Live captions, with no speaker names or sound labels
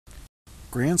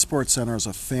Grand Sports Center is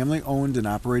a family-owned and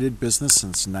operated business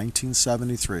since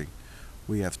 1973.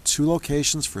 We have 2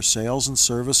 locations for sales and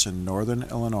service in northern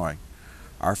Illinois.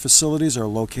 Our facilities are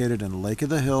located in Lake of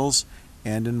the Hills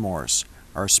and in Morris.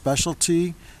 Our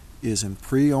specialty is in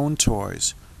pre-owned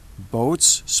toys,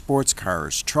 boats, sports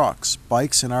cars, trucks,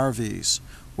 bikes, and RVs.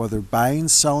 Whether buying,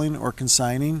 selling, or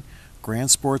consigning,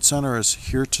 Grand Sports Center is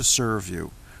here to serve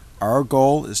you. Our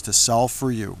goal is to sell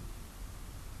for you.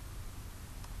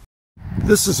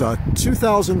 This is a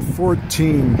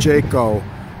 2014 Jayco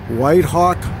White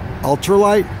Hawk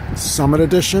Ultralight Summit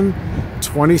Edition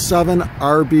 27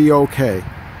 RBOK.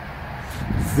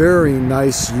 Very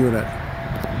nice unit.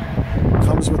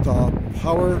 Comes with a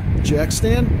power jack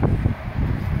stand.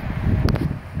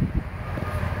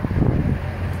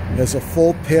 Has a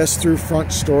full pass-through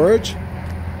front storage.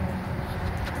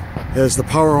 Has the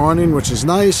power awning, which is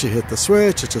nice. You hit the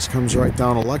switch, it just comes right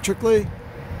down electrically.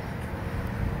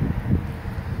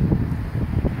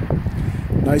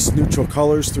 Nice neutral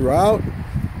colors throughout.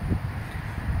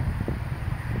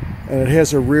 And it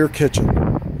has a rear kitchen.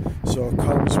 So it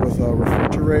comes with a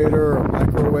refrigerator, a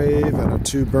microwave, and a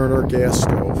 2-burner gas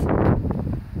stove.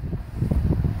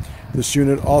 This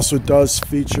unit also does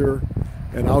feature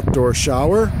an outdoor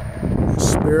shower, a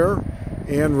spare,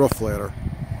 and roof ladder.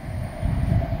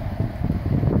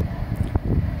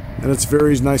 And it's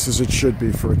very as nice as it should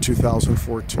be for a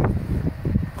 2014.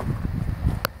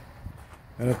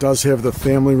 And it does have the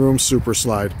family room super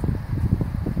slide.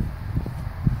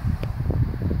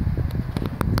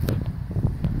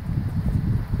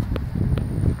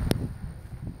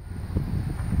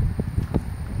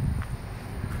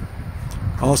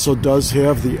 Also does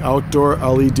have the outdoor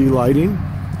LED lighting.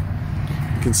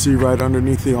 You can see right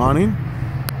underneath the awning.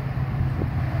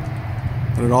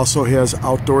 And it also has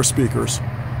outdoor speakers.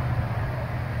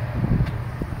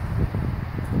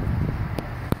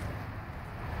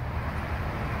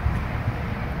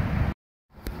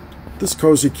 This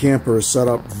cozy camper is set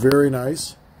up very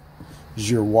nice. This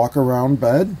is your walk-around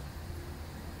bed,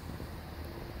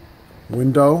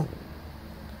 window,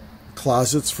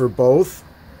 closets for both,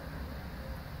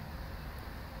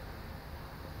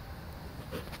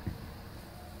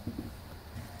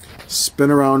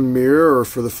 spin-around mirror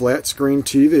for the flat screen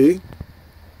TV,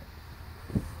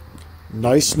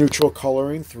 nice neutral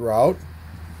coloring throughout.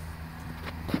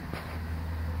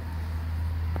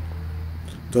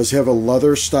 Does have a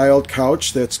leather styled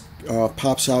couch that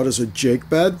pops out as a Jake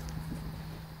bed.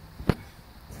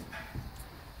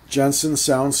 Jensen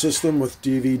sound system with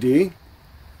DVD.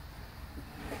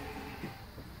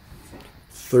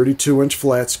 32-inch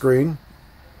flat screen.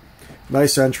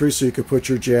 Nice entry so you could put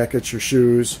your jackets, your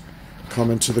shoes,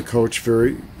 come into the coach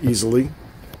very easily.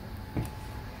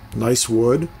 Nice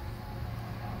wood.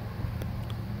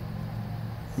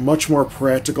 Much more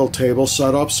practical table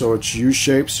setup, so it's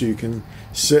U-shaped so you can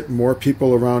sit more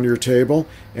people around your table,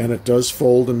 and it does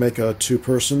fold and make a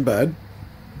 2-person bed.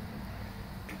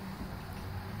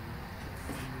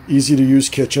 Easy to use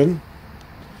kitchen.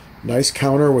 Nice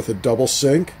counter with a double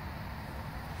sink.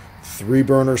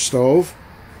 3-burner stove.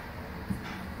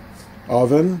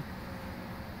 Oven.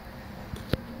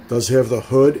 Does have the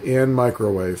hood and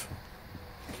microwave.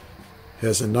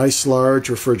 Has a nice large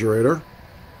refrigerator.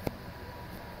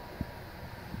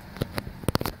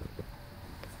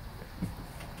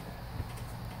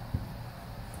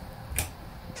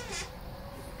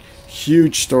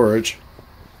 Huge storage.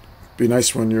 Be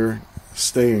nice when you're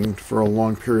staying for a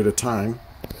long period of time.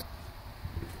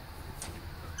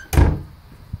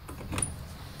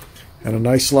 And a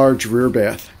nice large rear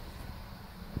bath.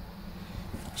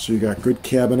 So you got good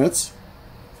cabinets,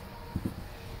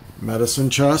 medicine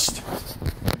chest,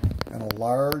 and a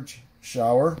large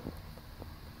shower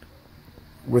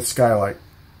with skylight.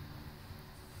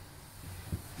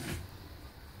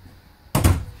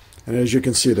 And as you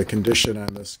can see, the condition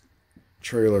on this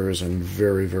trailer is in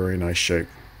very, very nice shape.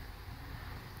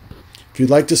 If you'd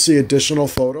like to see additional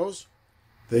photos,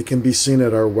 they can be seen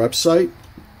at our website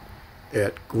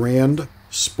at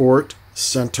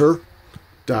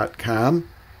grandsportcenter.com.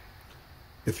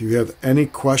 If you have any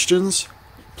questions,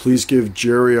 please give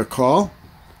Jerry a call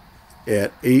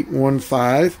at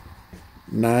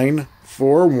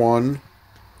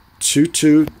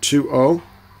 815-941-2220.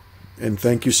 And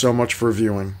thank you so much for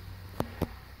viewing.